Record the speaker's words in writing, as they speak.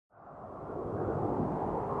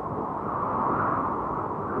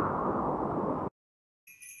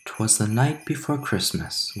'Twas the night before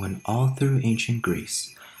Christmas, when all through ancient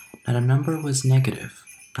Greece not a number was negative,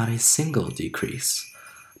 not a single decrease.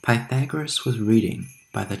 Pythagoras was reading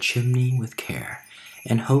by the chimney with care,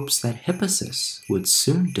 in hopes that Hippasus would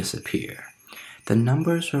soon disappear. The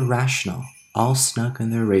numbers were rational, all snug in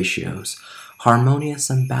their ratios, harmonious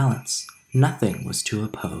and balanced, nothing was to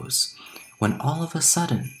oppose. When all of a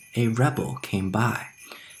sudden a rebel came by,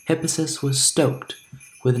 Hippasus was stoked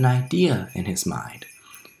with an idea in his mind.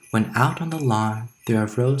 When out on the lawn there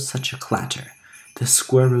arose such a clatter, the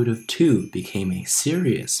square root of 2 became a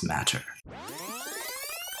serious matter.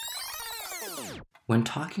 When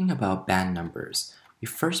talking about bad numbers, we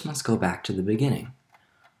first must go back to the beginning.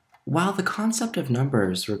 While the concept of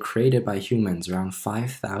numbers were created by humans around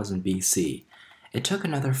 5000 BC, it took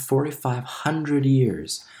another 4,500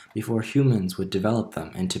 years before humans would develop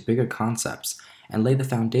them into bigger concepts and lay the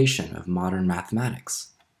foundation of modern mathematics.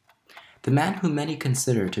 The man who many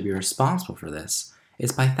consider to be responsible for this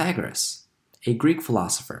is Pythagoras, a Greek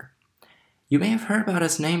philosopher. You may have heard about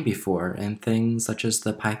his name before in things such as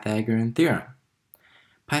the Pythagorean theorem.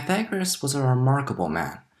 Pythagoras was a remarkable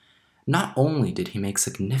man. Not only did he make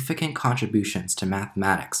significant contributions to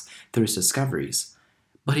mathematics through his discoveries,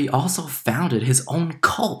 but he also founded his own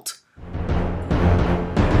cult.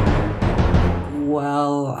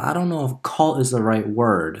 Well, I don't know if cult is the right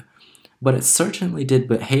word, but it certainly did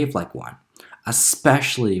behave like one,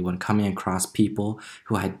 especially when coming across people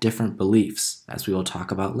who had different beliefs, as we will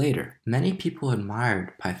talk about later. Many people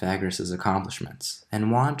admired Pythagoras' accomplishments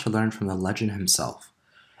and wanted to learn from the legend himself,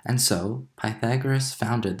 and so Pythagoras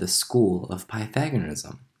founded the school of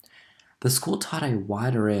Pythagoreanism. The school taught a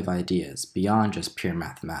wide array of ideas beyond just pure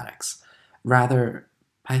mathematics. Rather,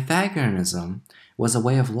 Pythagoreanism was a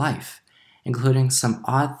way of life, including some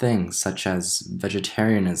odd things such as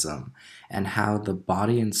vegetarianism and how the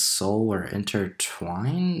body and soul were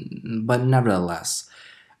intertwined. But nevertheless,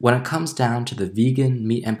 when it comes down to the vegan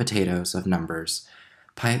meat and potatoes of numbers,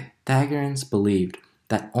 Pythagoreans believed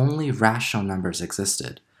that only rational numbers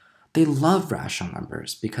existed. They loved rational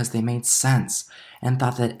numbers because they made sense and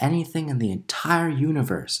thought that anything in the entire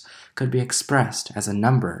universe could be expressed as a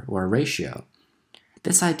number or a ratio.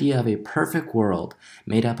 This idea of a perfect world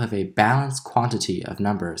made up of a balanced quantity of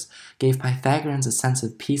numbers gave Pythagoreans a sense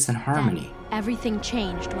of peace and harmony. Then, everything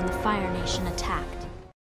changed when the Fire Nation attacked.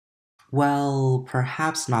 Well,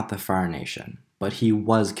 perhaps not the Fire Nation, but he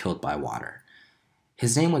was killed by water.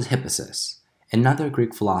 His name was Hippasus, another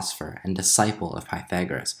Greek philosopher and disciple of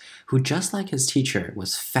Pythagoras, who just like his teacher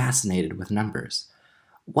was fascinated with numbers.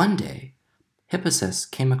 One day, Hippasus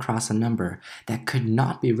came across a number that could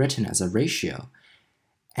not be written as a ratio,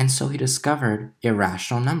 and so he discovered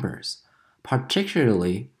irrational numbers,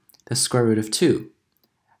 particularly the square root of 2.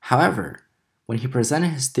 However, when he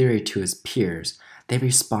presented his theory to his peers, they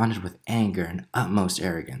responded with anger and utmost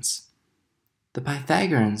arrogance. The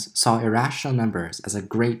Pythagoreans saw irrational numbers as a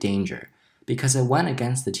great danger because it went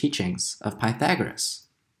against the teachings of Pythagoras.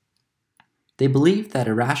 They believed that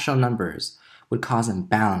irrational numbers would cause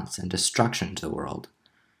imbalance and destruction to the world.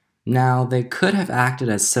 Now, they could have acted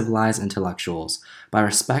as civilized intellectuals by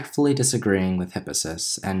respectfully disagreeing with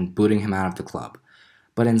Hippasus and booting him out of the club,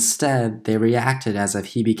 but instead they reacted as if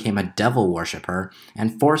he became a devil worshipper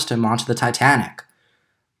and forced him onto the Titanic.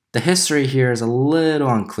 The history here is a little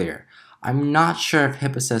unclear. I'm not sure if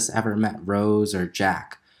Hippasus ever met Rose or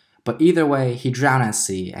Jack, but either way, he drowned at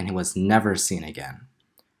sea and he was never seen again.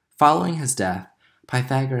 Following his death,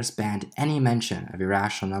 Pythagoras banned any mention of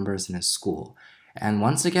irrational numbers in his school, and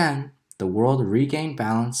once again, the world regained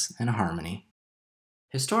balance and harmony.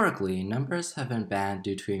 Historically, numbers have been banned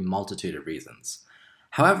due to a multitude of reasons.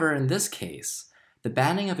 However, in this case, the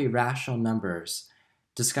banning of irrational numbers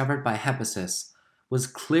discovered by Hippasus was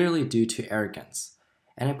clearly due to arrogance,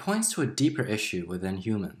 and it points to a deeper issue within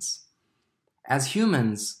humans. As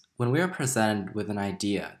humans, when we are presented with an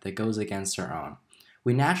idea that goes against our own,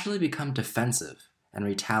 we naturally become defensive and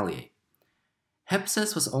retaliate.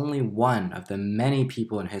 Hippasus was only one of the many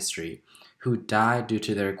people in history who died due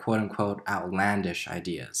to their quote-unquote outlandish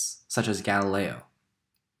ideas, such as Galileo.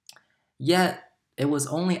 Yet, it was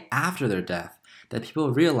only after their death that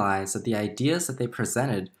people realized that the ideas that they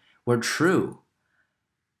presented were true.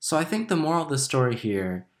 So I think the moral of the story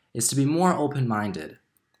here is to be more open-minded,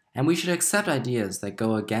 and we should accept ideas that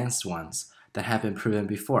go against ones that have been proven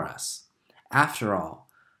before us. After all,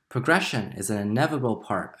 progression is an inevitable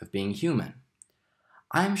part of being human.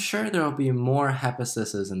 I am sure there will be more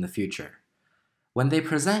Hippasuses in the future. When they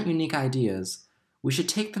present unique ideas, we should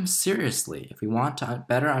take them seriously if we want to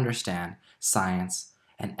better understand science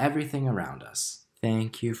and everything around us.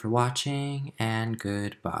 Thank you for watching, and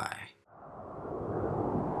goodbye.